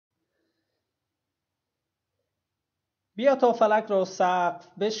بیا تا فلک را سقف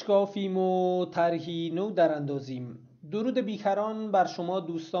بشکافیم و طرحی نو در اندازیم. درود بیکران بر شما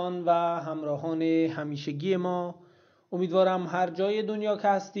دوستان و همراهان همیشگی ما. امیدوارم هر جای دنیا که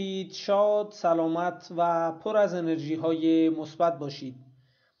هستید شاد، سلامت و پر از انرژی های مثبت باشید.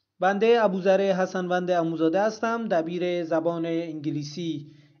 بنده ابوذر حسنوندعموزاده هستم، دبیر زبان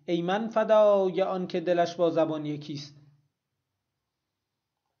انگلیسی. ای من فدای آن که دلش با زبان یکیست.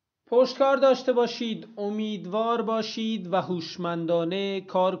 پشتکار داشته باشید، امیدوار باشید و هوشمندانه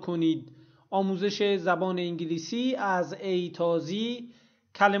کار کنید. آموزش زبان انگلیسی از A تا Z.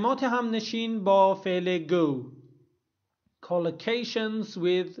 کلمات همنشین با فعل go. COLLOCATIONS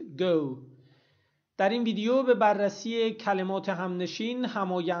with go. در این ویدیو به بررسی کلمات همنشین،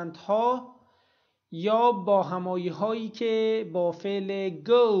 همایندها یا با همایی هایی که با فعل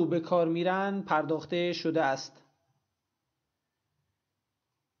go به کار میرن پرداخته شده است.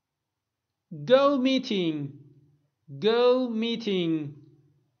 Go meeting. Go meeting.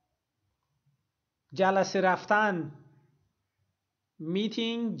 جلسه رفتن.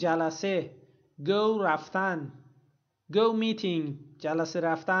 meeting جلسه. go رفتن. go meeting جلسه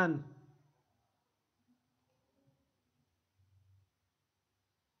رفتن.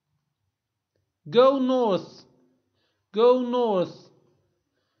 go north. go north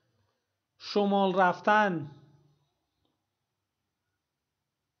شمال رفتن.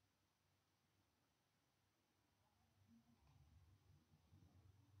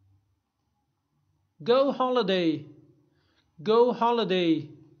 go holiday. go holiday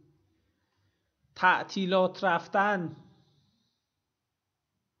تعطیلات رفتن.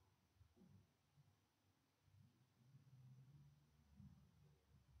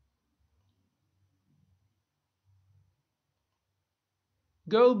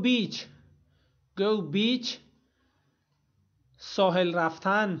 go beach. go beach ساحل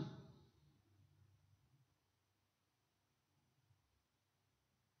رفتن.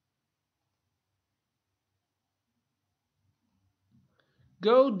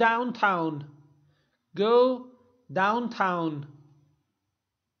 go downtown. go downtown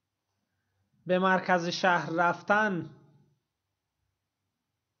به مرکز شهر رفتن.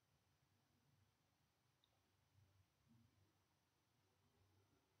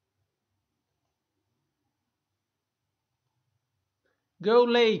 go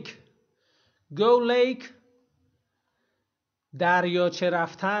lake. go lake دریاچه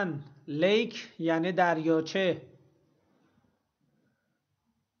رفتن. lake یعنی دریاچه.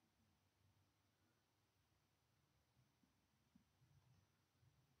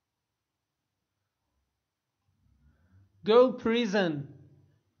 go prison.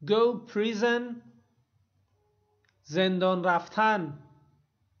 go prison زندان رفتن.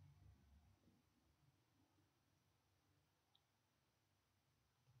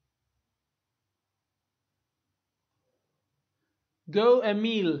 go a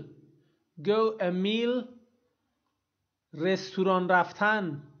meal. go a meal رستوران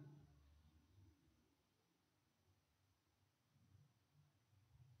رفتن.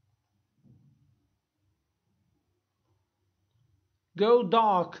 go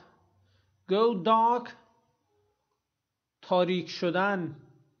dark. go dark تاریک شدن.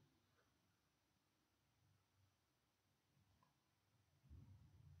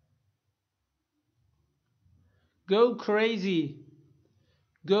 go crazy.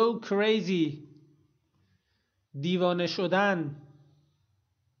 go crazy دیوانه شدن.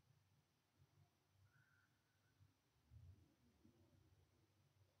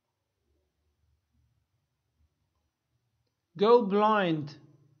 go blind.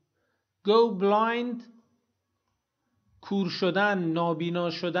 go blind کور شدن، نابینا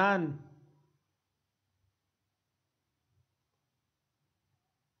شدن.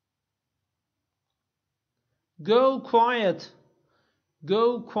 go quiet.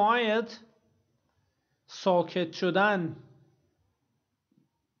 go quiet ساکت شدن.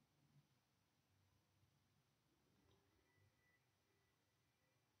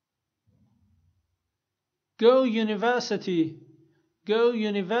 go university. go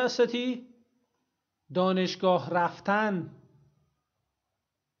university دانشگاه رفتن.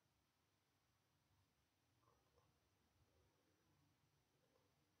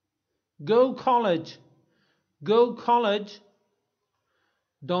 go college. go college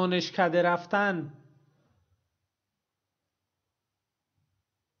دانشکده رفتن.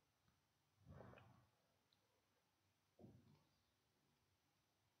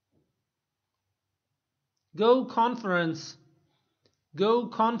 go conference. go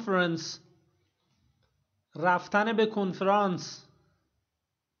conference رفتن به کنفرانس.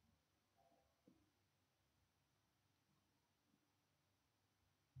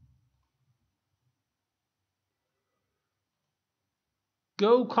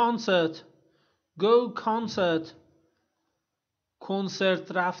 Go concert. Go concert.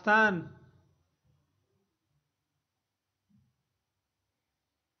 کنسرت رفتن.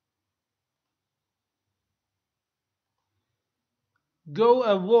 Go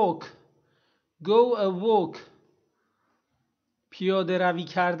a walk. Go a walk. پیاده روی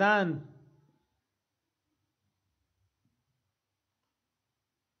کردن.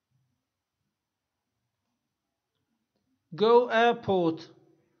 Go airport.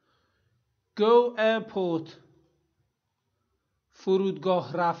 Go airport.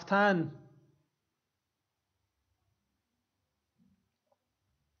 فرودگاه رفتن.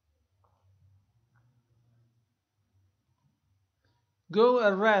 Go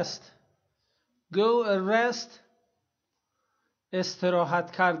a rest. Go a rest.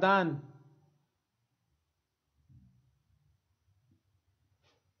 استراحت کردن.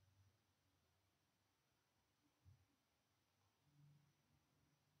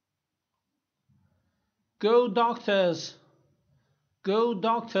 Go doctors. Go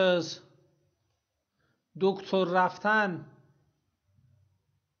doctors. دکتر رفتن.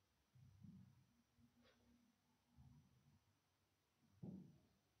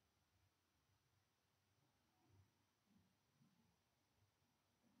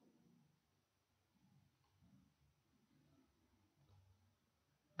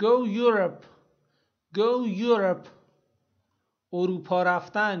 Go Europe. Go Europe. اروپا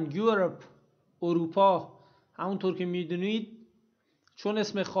رفتن. Europe. اروپا. همونطور که میدونید چون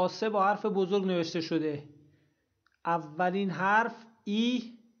اسم خاصه با حرف بزرگ نوشته شده، اولین حرف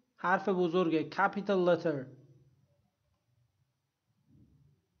ای حرف بزرگه، capital letter.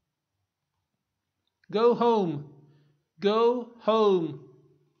 Go home. Go home.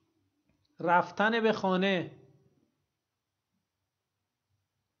 رفتن به خانه.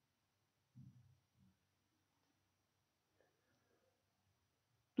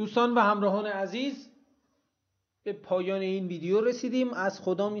 دوستان و همراهان عزیز، به پایان این ویدیو رسیدیم. از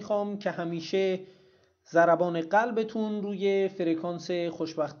خدا میخوام که همیشه ضربان قلبتون روی فرکانس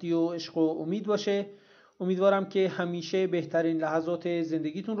خوشبختی و عشق و امید باشه. امیدوارم که همیشه بهترین لحظات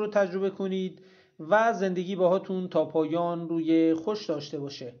زندگیتون رو تجربه کنید و زندگی باهاتون تا پایان روی خوش داشته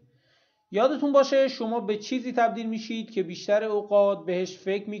باشه. یادتون باشه شما به چیزی تبدیل میشید که بیشتر اوقات بهش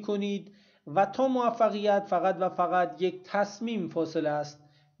فکر میکنید و تا موفقیت فقط و فقط یک تصمیم فاصله است.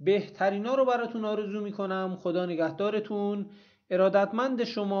 بهترینا رو براتون آرزو میکنم. خدا نگهدارتون. ارادتمند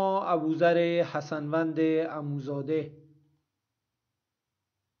شما ابوذر حسنوندعموزاده.